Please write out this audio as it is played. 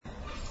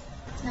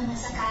นมั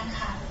สการ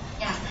ค่ะ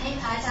อยากให้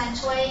พระอาจารย์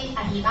ช่วย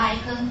อธิบาย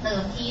เพิ่มเติ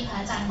มที่พระ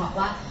อาจารย์บอก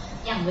ว่า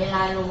อย่างเวล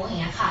ารู้อย่า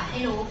งเงี้ยค่ะให้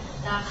รู้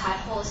ราคะ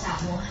โทสะ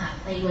โมหะ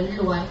ไป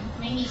ล้วนๆ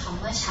ไม่มีค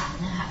ำว่าฉัน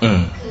นะคะ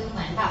คือเห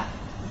มือนแบบ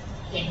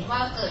เห็นว่า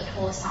เกิดโท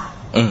สะ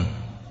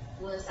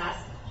versus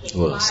เห็น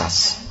ว่าฉัน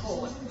โกร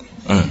ธ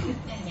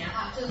อย่างเงี้ย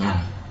ค่ะคือแบบ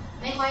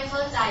ไม่ค่อยเข้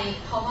าใจ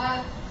เพราะว่า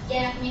แย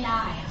กไม่ไ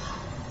ด้อะค่ะ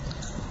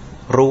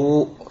รู้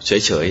เ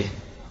ฉย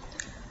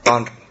ๆ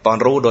ตอน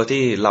รู้โดย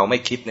ที่เราไม่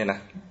คิดเนี่ยนะ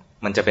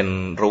มันจะเป็น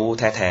รู้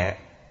แท้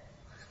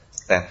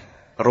ๆแต่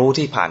รู้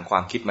ที่ผ่านควา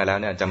มคิดมาแล้ว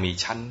เนี่ยจะมี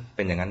ชั้นเ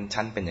ป็นอย่างนั้น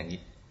ชั้นเป็นอย่างนี้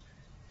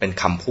เป็น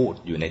คำพูด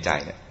อยู่ในใจ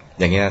เนี่ย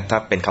อย่างเงี้ยถ้า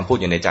เป็นคำพูด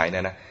อยู่ในใจเ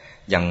นี่ยนะ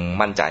ยัง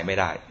มั่นใจไม่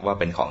ได้ว่า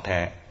เป็นของแท้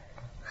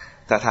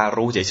แต่ถ้า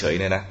รู้เฉยๆ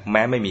เนี่ยนะแ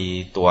ม้ไม่มี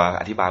ตัว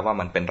อธิบายว่า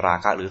มันเป็นรา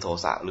คะหรือโท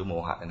สะหรือโม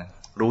หะนะ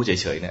รู้เฉ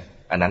ยๆเนี่ย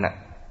อันนั้น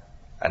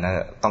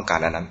ต้องการ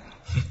อันนั้น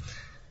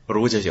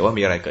รู้เฉยๆว่า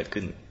มีอะไรเกิด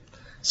ขึ้น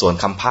ส่วน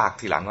คำภาค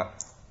ที่หลังว่า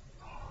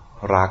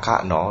ราคะ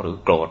หนอหรือ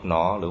โกรธหน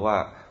อหรือว่า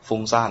ฟุ้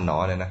งซ่านหนอ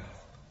เนี่ยนะ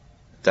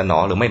จะหนอ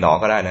หรือไม่หนอ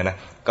ก็ได้นะ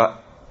ก็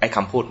ไอ้ค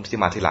ำพูดที่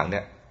มาทีหลังเ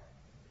นี่ย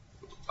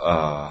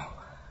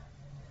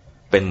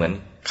เป็นเหมือน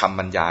คำ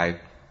บรรยาย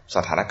ส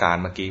ถานการ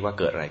ณ์เมื่อกี้ว่า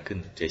เกิดอะไรขึ้น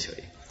เฉ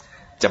ย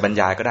ๆจะบรร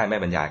ยายก็ได้ไม่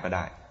บรรยายก็ไ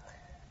ด้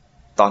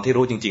ตอนที่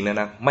รู้จริงๆเนี่ย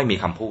นะไม่มี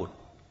คำพูด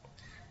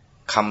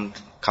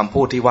คำ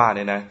พูดที่ว่าเ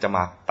นี่ยนะจะม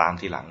าตาม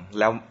ทีหลัง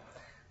แล้ว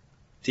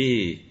ที่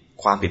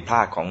ความผิดพล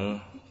าด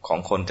ของ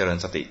คนเจริญ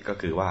สติก็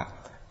คือว่า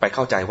ไปเ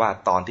ข้าใจว่า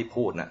ตอนที่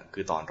พูดน่ะ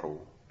คือตอนรู้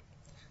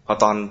พอ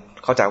ตอน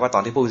เข้าใจว่าตอ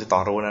นที่พูดคือตอ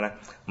นรู้นะ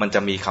มันจะ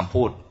มีคำ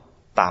พูด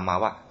ตามมา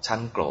ว่าฉัน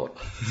โกรธ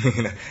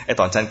ไอ้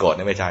ตอนฉันโกรธเ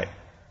นี่ยไม่ใช่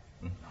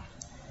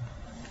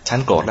ฉัน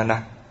โกรธแล้วนะ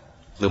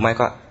หรือไม่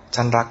ก็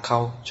ฉันรักเขา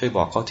ช่วยบ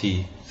อกเขาที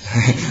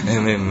ไม่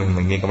อ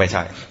ย่างนี้ก็ไม่ใ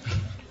ช่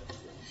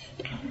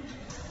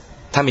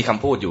ถ้ามีค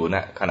ำพูดอยู่น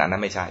ะขณะนั้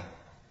นไม่ใช่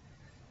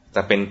แ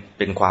ต่เ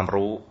ป็นความ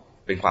รู้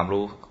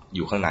อ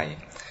ยู่ข้างใน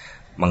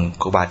บาง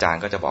ครูบาอาจาร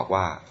ย์ก็จะบอก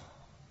ว่า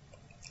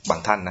บาง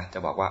ท่านนะจะ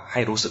บอกว่าใ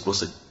ห้รู้สึ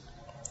ก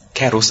แ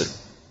ค่รู้สึ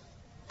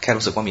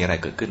กว่ามีอะไร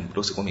เกิดขึ้น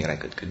รู้สึกว่ามีอะไร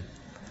เกิดขึ้น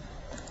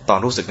ตอน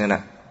รู้สึกเนี่ยน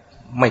ะ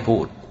ไม่พู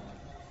ด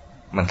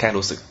มันแค่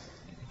รู้สึก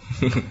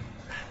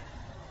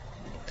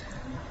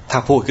ถ้า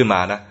พูดขึ้นมา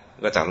นะ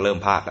ก็จะเริ่ม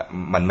พลาดละ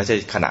มันไม่ใช่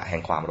ขณะแห่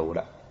งความรู้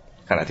ละ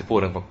ขณะที่พูด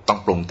ต้อง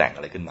ปรุงแต่งอ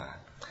ะไรขึ้นมา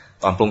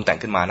ตอนปรุงแต่ง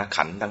ขึ้นมานะ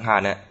ขันธ์ทั้ง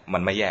5เนี่ยมั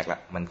นไม่แยกละ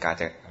มันกลาย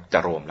จะ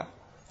รวมละ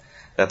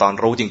แต่ตอน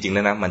รู้จริงๆ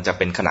นะมันจะ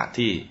เป็นขณะ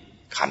ที่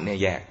ขันธ์เนี่ย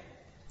แยก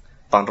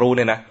ตอนรู้เ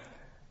นี่ยนะ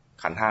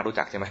ขันธ์5รู้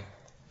จักใช่ไหม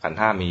ขันธ์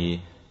5มี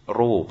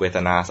รูปเวท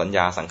นาสัญญ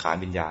าสังขาร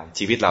วิญญาณ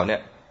ชีวิตเราเนี่ย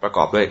ประก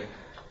อบด้วย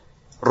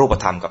รูป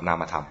ธรรมกับนา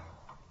มธรรม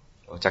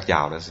จักย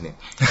าวแล้วสิเนี่ย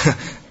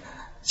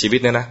ชีวิต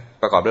เนี่ยนะ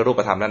ประกอบด้วยรู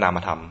ปธรรมและนาม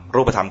ธรรม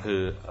รูปธรรมคื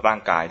อร่าง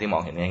กายที่มอ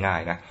งเห็นง่าย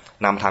ๆนะ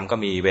นามธรรมก็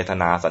มีเวท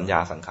นาสัญญา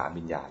สังขาร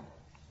วิญญาณ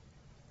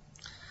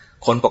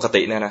คนปก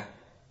ติเนี่ยนะ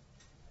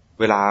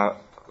เว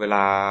ล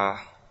า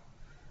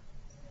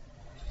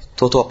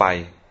ทั่วไป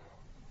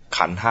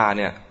ขันธ์5เ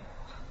นี่ย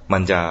มั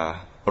นจะ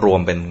รว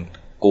มเป็น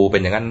กูเป็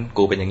นอย่างนั้น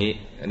กูเป็นอย่างนี้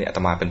อันนี้อาต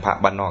มาเป็นพระ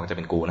บ้านนอกจะเ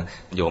ป็นกูนะ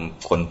โยม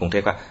คนกรุงเท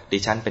พก็ดิ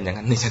ฉันเป็นอย่าง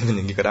นั้นดิฉันเป็นอ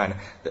ย่างนี้ก็ได้นะ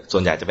ส่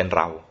วนใหญ่จะเป็นเ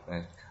รา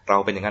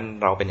เป็นอย่างนั้น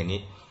เราเป็นอย่างนี้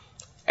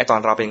ไอ้ตอน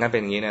เราเป็นอย่างนั้นเป็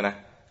นอย่างนี้เนี่ยนะ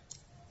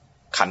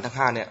ขันธ์ทั้ง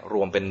5เนี่ยร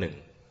วมเป็นหนึ่ง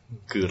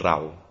คือเรา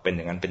เป็นอ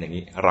ย่างนั้นเป็นอย่าง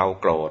นี้เรา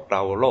โกรธเร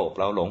าโลภ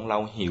เราหลงเรา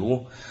หิว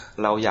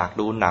เราอยาก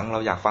ดูหนังเรา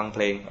อยากฟังเพ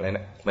ลงอะไรเ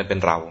นี่ยมันเป็น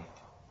เรา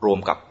รวม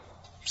กับ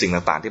สิ่ง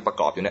ต่างๆที่ประ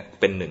กอบอยู่เนี่ย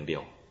เป็นหนึ่งเดีย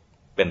ว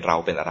เป็นเรา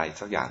เป็นอะไร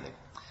สักอย่างหนึ่ง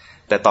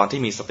แต่ตอนที่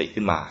มีสติ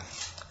ขึ้นมา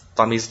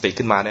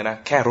เนี่ยนะ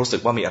แค่รู้สึ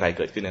กว่ามีอะไรเ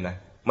กิดขึ้นเนี่ยนะ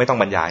ไม่ต้อง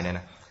บรรยายเนี่ย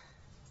นะ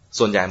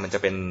ส่วนใหญ่มันจะ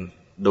เป็น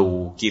ดู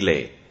กิเล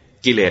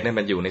สเนี่ย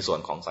มันอยู่ในส่วน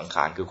ของสังข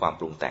ารคือความ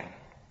ปรุงแต่ง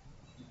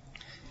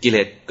กิเล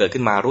สเกิด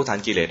ขึ้นมารู้ทัน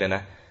กิเลสเนี่ยน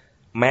ะ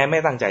แม้ไม่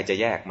ตั้งใจจะ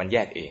แยกมันแย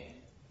กเอง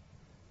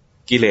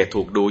กิเลส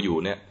ถูกดูอยู่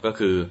เนี่ยก็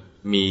คือ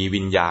มี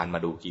วิญญาณมา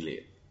ดูกิเล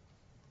ส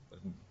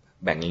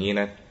แบ่งอย่างนี้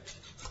นะ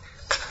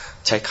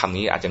ใช้คำ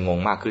นี้อาจจะงง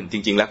มากขึ้นจ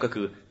ริงๆแล้วก็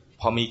คือ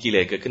พอมีกิเล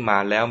สเกิดขึ้นมา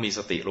แล้วมีส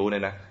ติรู้เ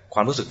นี่ยนะคว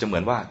ามรู้สึกจะเหมื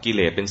อนว่ากิเ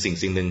ลสเป็นสิ่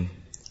งหนึ่ง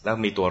แล้ว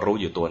มีตัวรู้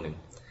อยู่ตัวหนึ่ง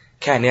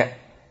แค่เนี้ย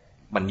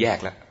มันแยก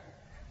แล้ว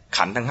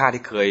ขันธ์ทั้ง5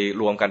ที่เคย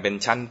รวมกันเป็น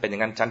ชั้นเป็นอย่า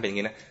งนั้นชั้นเป็นอย่าง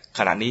นี้นะข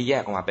ณะนี้แย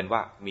กออกมาเป็นว่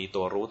ามี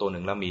ตัวรู้ตัวห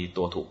นึ่งแล้วมี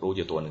ตัวถูกรู้อ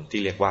ยู่ตัวหนึ่ง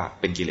ที่เรียกว่า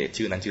เป็นกิเลส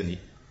ชื่อนั้นชื่อนี้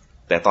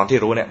แต่ตอนที่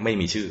รู้เนี่ยไม่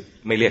มีชื่อ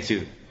ไม่เรียกชื่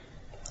อ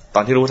ต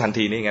อนที่รู้ทัน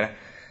ทีนี่ไงนะ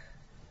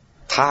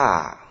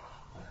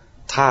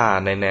ถ้า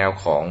ในแนว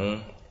ของ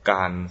ก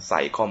ารใ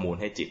ส่ข้อมูล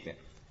ให้จิตเนี่ย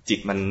จิต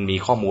มันมี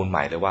ข้อมูลให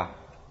ม่เลยว่า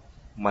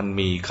มัน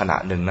มีขณะ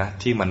หนึ่งนะ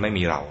ที่มันไม่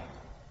มีเรา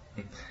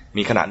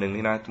มีขณะหนึ่ง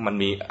นี่นะมัน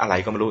มีอะไร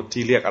ก็ไม่รู้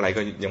ที่เรียกอะไร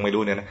ก็ยังไม่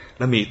รู้เนี่ยนะแ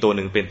ล้วมีตัวห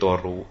นึ่งเป็นตัว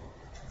รู้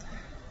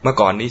เมื่อ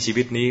ก่อนนี้ชี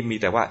วิตนี้มี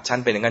แต่ว่าฉัน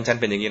เป็นอย่างนั้นฉัน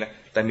เป็นอย่างนี้นะ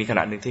แต่มีขณ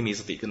ะหนึ่งที่มี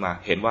สติขึ้นมา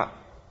เห็นว่า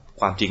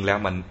ความจริงแล้ว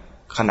มัน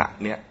ขณะ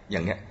เนี้ยอย่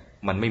างเนี้ย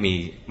มันไม่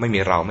มี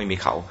เราไม่มี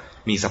เขา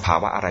มีสภา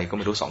วะอะไรก็ไ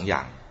ม่รู้2อย่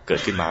างเกิด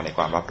ขึ้นมาในค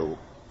วามรับรู้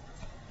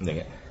อย่างเ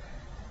งี้ย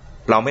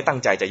เราไม่ตั้ง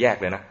ใจจะแยก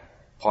เลยนะ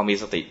พอมี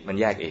สติมัน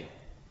แยกเอง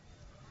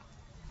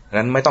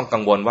งั้นไม่ต้องกั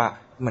งวลว่า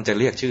มันจะ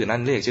เรียกชื่อนั้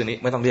นเรียกชื่อนี้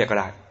ไม่ต้องเรียกก็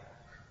ได้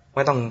ไ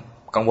ม่ต้อง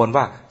กังวล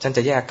ว่าฉันจ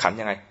ะแยกขันธ์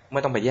ยังไงไ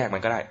ม่ต้องไปแยกมั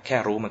นก็ได้แค่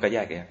รู้มันก็แย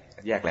กเอง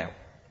แยกแล้ว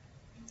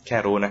แค่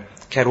รู้นะ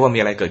แค่รู้ว่ามี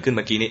อะไรเกิดขึ้นเ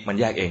มื่อกี้นี้มัน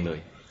แยกเองเลย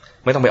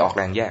ไม่ต้องไปออกแ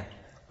รงแยก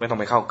ไม่ต้อง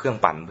ไปเข้าเครื่อง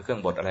ปั่นเครื่อ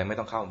งบดอะไรไม่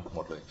ต้องเข้าหม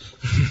ดเลย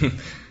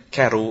แ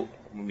ค่รู้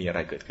มีอะไร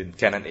เกิดขึ้น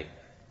แค่นั้นเอง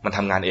มันท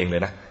ำงานเองเล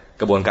ยนะ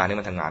กระบวนการนี้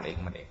มันทำงานเอง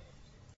มันเอง